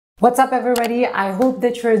What's up everybody? I hope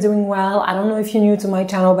that you're doing well. I don't know if you're new to my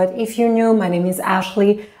channel, but if you're new, my name is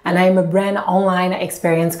Ashley and I am a brand online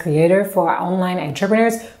experience creator for online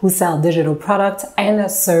entrepreneurs who sell digital products and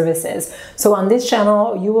services. So on this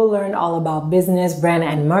channel, you will learn all about business, brand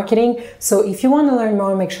and marketing. So if you want to learn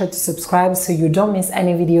more, make sure to subscribe so you don't miss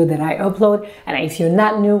any video that I upload. And if you're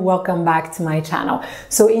not new, welcome back to my channel.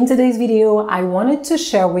 So in today's video, I wanted to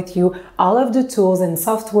share with you all of the tools and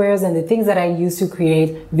softwares and the things that I use to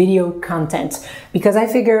create video content, because I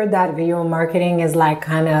figured that video marketing is like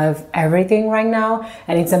kind of everything right now,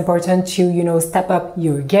 and it's important to step up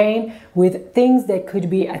your game with things that could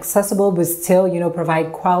be accessible but still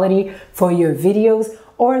provide quality for your videos.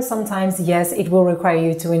 Or sometimes, yes, it will require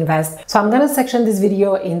you to invest. So I'm gonna section this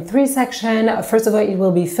video in 3 sections. First of all, it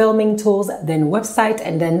will be filming tools, then website,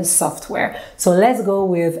 and then software. So let's go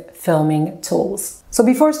with filming tools. So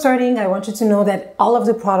before starting, I want you to know that all of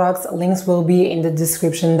the products links will be in the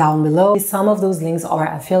description down below. Some of those links are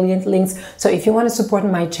affiliate links. So if you want to support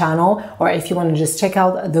my channel or if you want to just check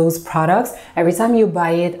out those products, every time you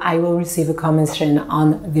buy it, I will receive a commission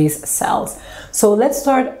on these sales. So let's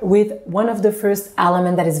start with one of the first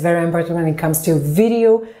elements that is very important when it comes to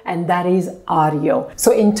video, and that is audio.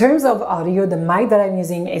 So in terms of audio, the mic that I'm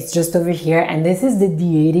using is just over here, and this is the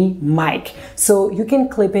D80 mic. So you can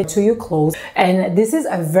clip it to your clothes, and this is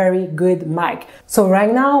a very good mic. So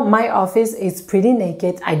right now my office is pretty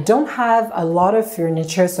naked. I don't have a lot of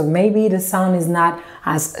furniture, so maybe the sound is not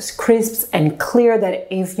as crisp and clear that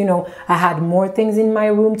if I had more things in my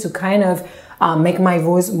room to kind of make my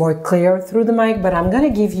voice more clear through the mic. But I'm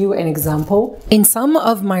gonna give you an example. In some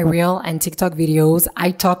of my Reel and TikTok videos,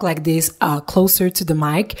 I talk like this closer to the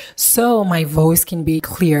mic so my voice can be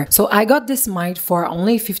clear. So I got this mic for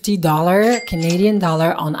only $50 Canadian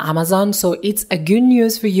dollar on Amazon. So it's a good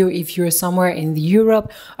news for you if you're somewhere in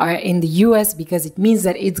Europe or in the US, because it means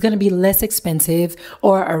that it's gonna be less expensive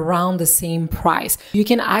or around the same price. You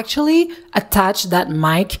can actually attach that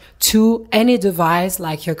mic to any device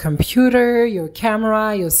like your computer, your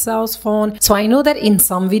camera, your cell phone. So I know that in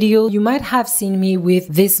some video you might have seen me with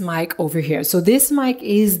this mic over here. So this mic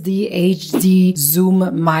is the HD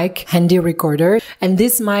Zoom mic handy recorder, and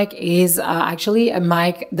this mic is actually a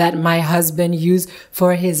mic that my husband used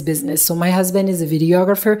for his business. So my husband is a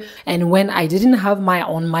videographer, and when I didn't have my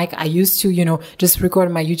own mic, I used to just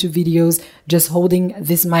record my YouTube videos just holding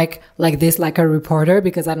this mic like this, like a reporter,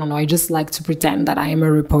 because I don't know, I just like to pretend that I am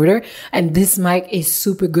a reporter. And this mic is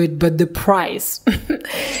super good, but the price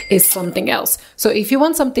is something else. So if you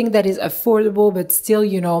want something that is affordable but still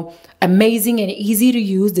amazing and easy to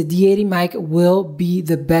use, the D80 mic will be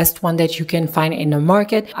the best one that you can find in the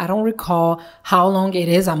market. I don't recall how long it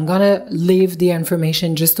is. I'm gonna leave the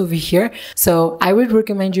information just over here. So I would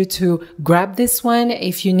recommend you to grab this one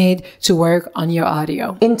if you need to work on your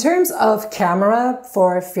audio. In terms of camera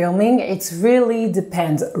for filming, it really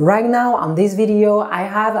depends. Right now on this video, I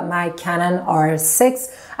have my Canon R6.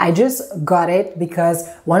 I just got it because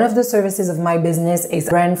one of the services of my business is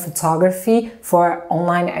brand photography for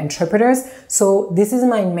online entrepreneurs. So this is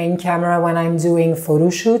my main camera when I'm doing photo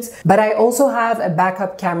shoots, but I also have a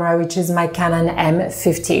backup camera, which is my Canon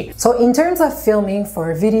M50. So in terms of filming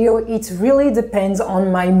for video, it really depends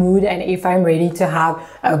on my mood and if I'm ready to have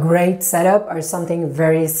a great setup or something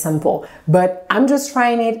very simple. But I'm just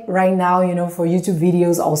trying it right now, for YouTube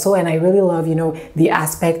videos also, and I really love, the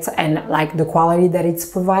aspects and like the quality that it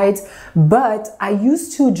provides. But I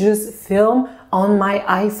used to just film on my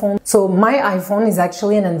iPhone. So my iPhone is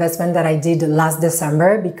actually an investment that I did last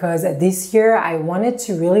December, because this year I wanted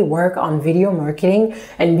to really work on video marketing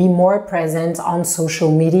and be more present on social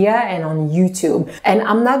media and on YouTube. And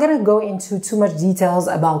I'm not gonna go into too much details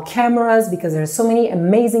about cameras because there's so many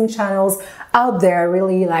amazing channels out there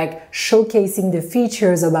really like showcasing the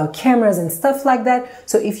features about cameras and stuff like that.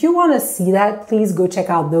 So if you want to see that, please go check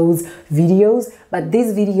out those videos. But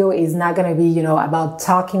this video is not going to be, about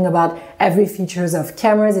talking about every features of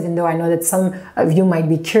cameras, even though I know that some of you might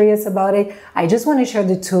be curious about it. I just want to share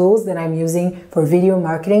the tools that I'm using for video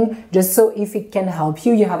marketing, just so if it can help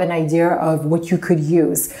you, you have an idea of what you could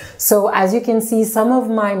use. So as you can see, some of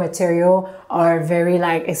my material are very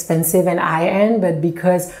expensive and high-end, but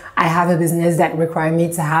because I have a business that require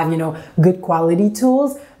me to have, good quality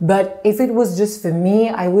tools. But if it was just for me,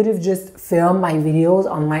 I would have just filmed my videos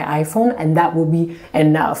on my iPhone and that would be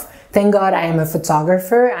enough. Thank God I am a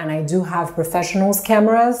photographer and I do have professionals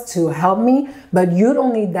cameras to help me, but you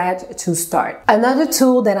don't need that to start. Another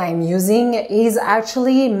tool that I'm using is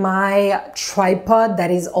actually my tripod that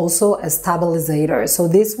is also a stabilizer. So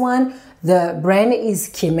this one The brand is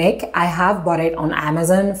Kimik. I have bought it on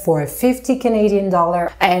Amazon for 50 Canadian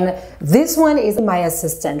dollar. And this one is my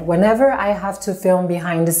assistant. Whenever I have to film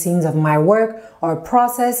behind the scenes of my work or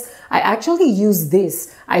process, I actually use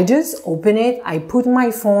this. I just open it, I put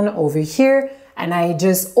my phone over here, and I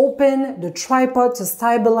just open the tripod to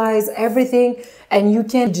stabilize everything. And you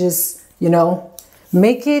can just, you know,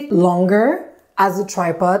 make it longer as a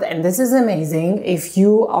tripod, and this is amazing if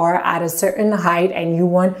you are at a certain height and you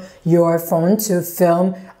want your phone to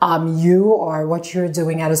film you or what you're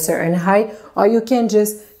doing at a certain height, or you can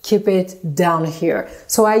just keep it down here.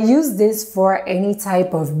 So I use this for any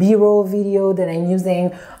type of B-roll video that I'm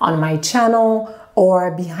using on my channel or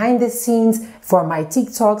behind the scenes for my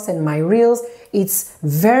TikToks and my Reels. It's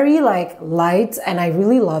very like light, and I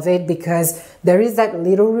really love it because there is that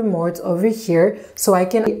little remote over here, so I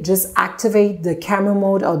can just activate the camera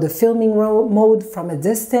mode or the filming mode from a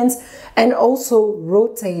distance, and also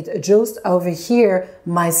rotate just over here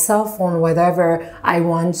my cell phone whenever I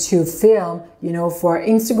want to film, you know, for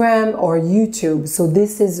Instagram or YouTube. So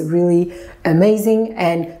this is really amazing.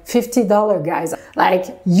 And $50, guys,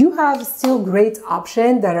 like, you have still great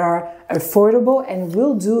options that are affordable and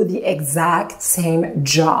will do the exact same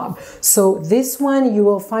job. So this one, you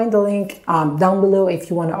will find the link down below if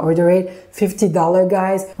you want to order it. $50,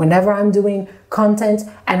 guys. Whenever I'm doing content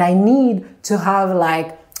and I need to have,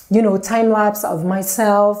 like, you know, time lapse of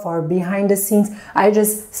myself or behind the scenes, I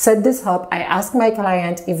just set this up. I ask my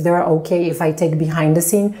client if they're okay if I take behind the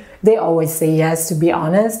scene. They always say yes, to be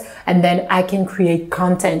honest. And then I can create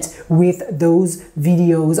content with those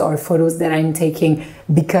videos or photos that I'm taking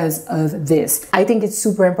because of this. I think it's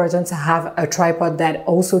super important to have a tripod that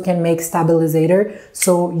also can make stabilizer,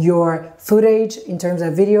 so your footage in terms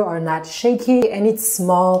of video are not shaky, and it's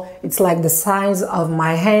small. It's like the size of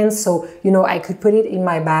my hand. So, you know, I could put it in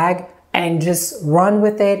my bag and just run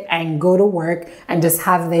with it and go to work and just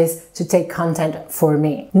have this to take content for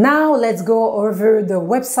me. Now let's go over the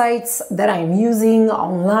websites that I'm using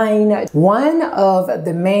online. One of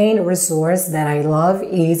the main resource that I love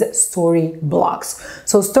is Storyblocks.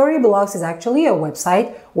 So Storyblocks is actually a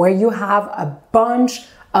website where you have a bunch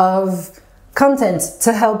of content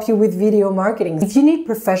to help you with video marketing. If you need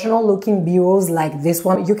professional looking B-rolls like this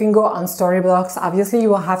one, you can go on Storyblocks. Obviously, you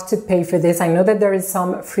will have to pay for this. I know that there is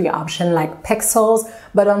some free option like Pexels,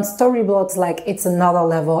 but on Storyblocks, like, it's another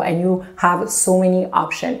level and you have so many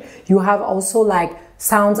options. You have also like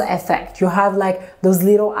sounds effect. You have like those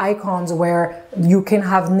little icons where you can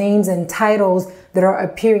have names and titles that are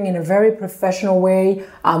appearing in a very professional way,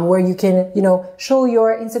 where you can, you know, show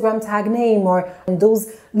your Instagram tag name or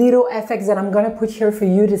those little effects that I'm gonna put here for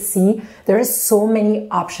you to see. There is so many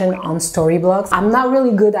options on Storyblocks. I'm not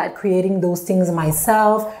really good at creating those things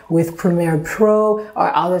myself with Premiere Pro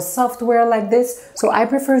or other software like this, so I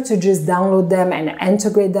prefer to just download them and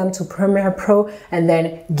integrate them to Premiere Pro and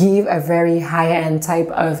then give a very high-end type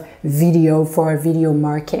of video for video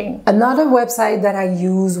marketing. Another website that I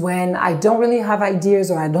use when I don't really have ideas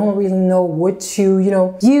or I don't really know what to, you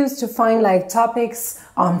know, use to find like topics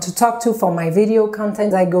to talk to for my video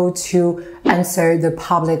content, I go to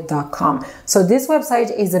answerthepublic.com. So this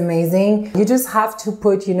website is amazing. You just have to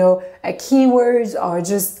put, you know, a keywords or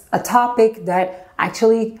just a topic that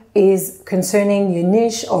actually is concerning your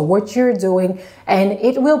niche or what you're doing, and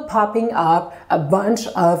it will popping up a bunch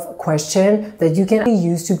of questions that you can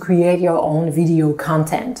use to create your own video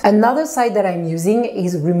content. Another site that I'm using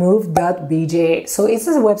is remove.bj. So it's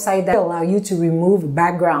a website that allows you to remove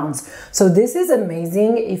backgrounds. So this is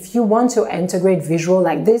amazing if you want to integrate visual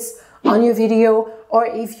like this on your video, or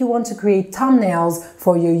if you want to create thumbnails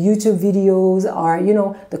for your YouTube videos, or, you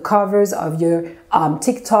know, the covers of your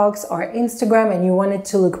TikToks or Instagram, and you want it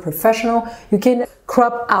to look professional, you can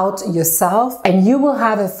crop out yourself and you will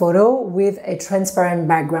have a photo with a transparent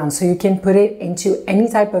background. So you can put it into any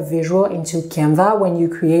type of visual into Canva when you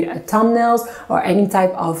create a thumbnails or any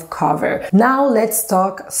type of cover. Now let's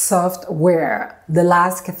talk software, the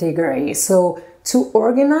last category. So to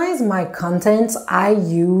organize my content, I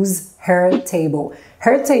use Airtable.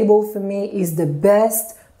 Airtable for me is the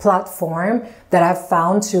best platform that I've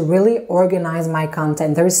found to really organize my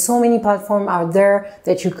content. There is so many platforms out there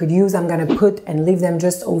that you could use. I'm gonna put and leave them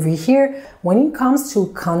just over here. When it comes to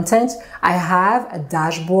content, I have a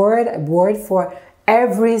dashboard, a board for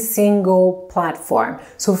every single platform.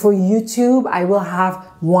 So for YouTube, I will have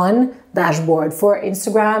one dashboard. For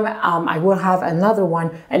Instagram, I will have another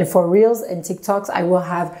one. And for Reels and TikToks, I will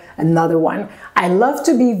have another one. I love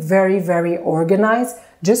to be very, very organized,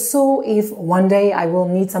 just so if one day I will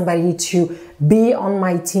need somebody to be on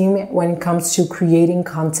my team when it comes to creating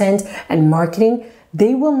content and marketing,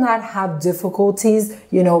 they will not have difficulties,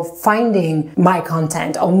 finding my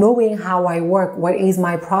content or knowing how I work, what is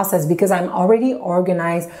my process, because I'm already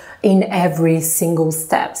organized in every single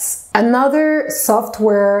steps. Another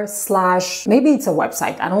software / maybe it's a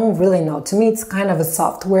website, I don't really know. To me, it's kind of a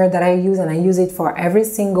software that I use, and I use it for every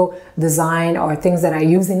single design or things that I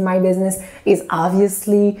use in my business, is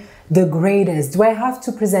obviously the greatest. Do I have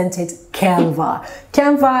to present it? Canva.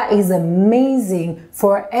 Canva is amazing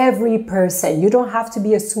for every person. You don't have to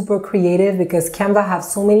be a super creative because Canva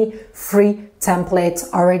has so many free templates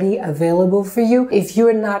already available for you. If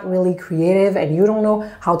you're not really creative and you don't know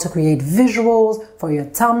how to create visuals for your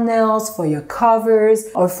thumbnails, for your covers,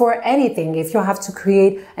 or for anything, if you have to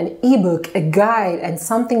create an ebook, a guide, and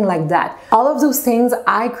something like that, all of those things,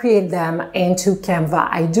 I create them into Canva.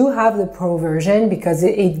 I do have the pro version because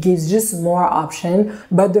it gives just more option,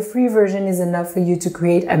 but the free version is enough for you to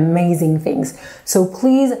create amazing things. So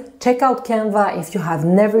please check out Canva if you have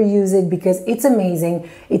never used it, because it's amazing.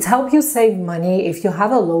 It helps you save money if you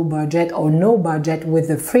have a low budget or no budget with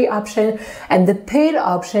the free option, and the paid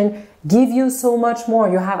option give you so much more.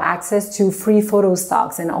 You have access to free photo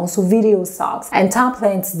stocks and also video stocks and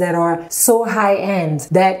templates that are so high end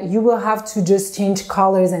that you will have to just change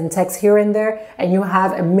colors and text here and there, and you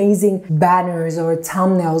have amazing banners or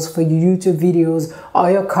thumbnails for your YouTube videos or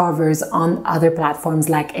your covers on other platforms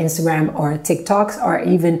like Instagram or TikToks or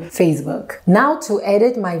even Facebook. Now, to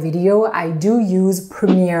edit my video, I do use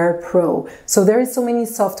Premiere Pro. So there is so many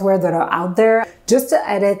software that are out there just to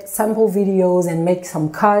edit sample videos and make some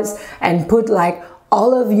cuts and put like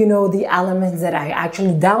all of, the elements that I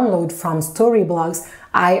actually download from Storyblogs.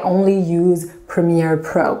 I only use Premiere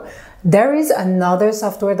Pro. There is another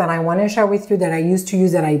software that I want to share with you that I used to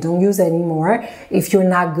use that I don't use anymore. If you're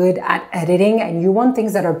not good at editing and you want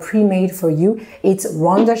things that are pre-made for you, it's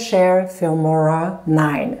Wondershare Filmora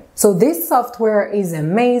 9. So this software is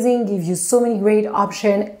amazing, gives you so many great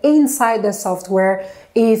options inside the software.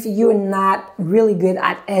 If you're not really good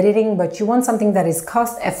at editing, but you want something that is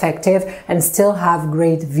cost effective and still have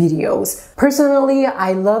great videos. Personally,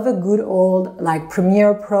 I love a good old like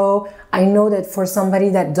Premiere Pro. I know that for somebody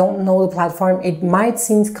that don't know the platform, it might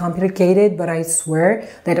seem complicated, but I swear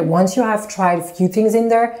that once you have tried a few things in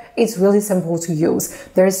there, it's really simple to use.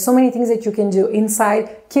 There's so many things that you can do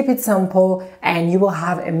inside. Keep it simple and you will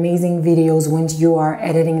have amazing videos when you are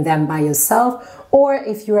editing them by yourself, or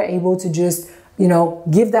if you are able to just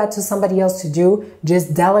give that to somebody else to do,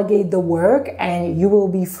 just delegate the work and you will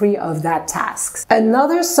be free of that task.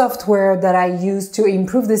 Another software that I use to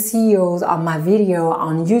improve the CEOs on my video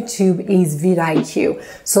on YouTube is vidIQ.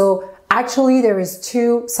 So actually, there is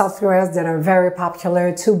two softwares that are very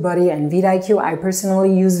popular, TubeBuddy and vidIQ. I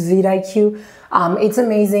personally use vidIQ. It's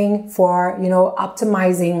amazing for,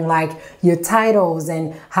 optimizing like your titles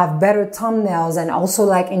and have better thumbnails, and also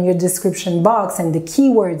like in your description box and the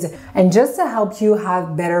keywords, and just to help you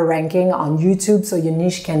have better ranking on YouTube so your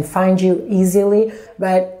niche can find you easily.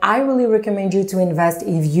 But I really recommend you to invest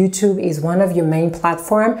if YouTube is one of your main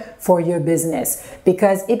platform for your business,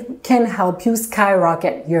 because it can help you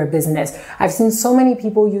skyrocket your business. I've seen so many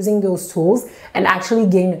people using those tools and actually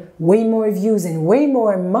gain way more views and way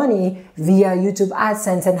more money via YouTube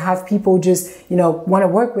AdSense, and have people just, want to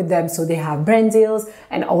work with them. So they have brand deals,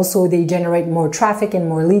 and also they generate more traffic and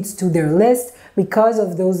more leads to their list because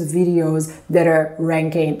of those videos that are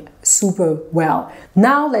ranking super well.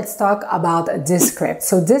 Now let's talk about Descript.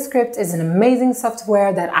 So Descript is an amazing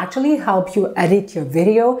software that actually helps you edit your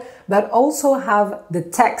video, but also have the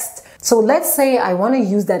text. So let's say I want to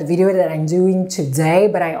use that video that I'm doing today,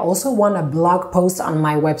 but I also want a blog post on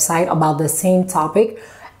my website about the same topic.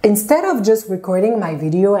 Instead of just recording my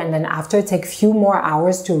video and then after take a few more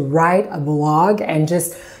hours to write a blog and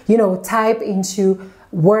just, type into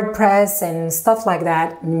WordPress and stuff like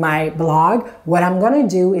that in my blog, what I'm gonna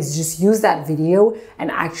do is just use that video,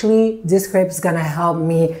 and actually Descript is gonna help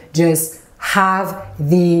me just have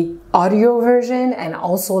the audio version and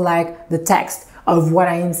also like the text of what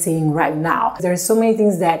I am seeing right now. There's so many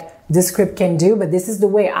things that Descript can do, but this is the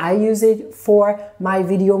way I use it for my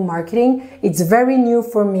video marketing. It's very new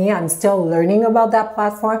for me. I'm still learning about that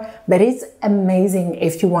platform, but it's amazing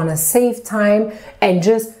if you want to save time and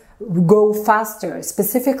just go faster,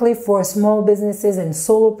 specifically for small businesses and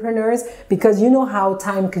solopreneurs, because you know how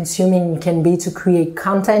time consuming it can be to create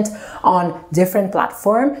content on different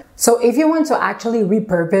platforms. So if you want to actually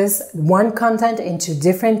repurpose one content into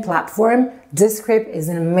different platform, Descript is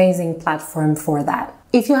an amazing platform for that.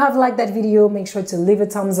 If you have liked that video, make sure to leave a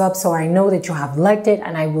thumbs up so I know that you have liked it,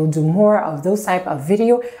 and I will do more of those type of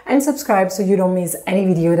video, and subscribe so you don't miss any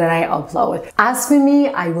video that I upload. As for me,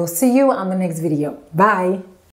 I will see you on the next video. Bye!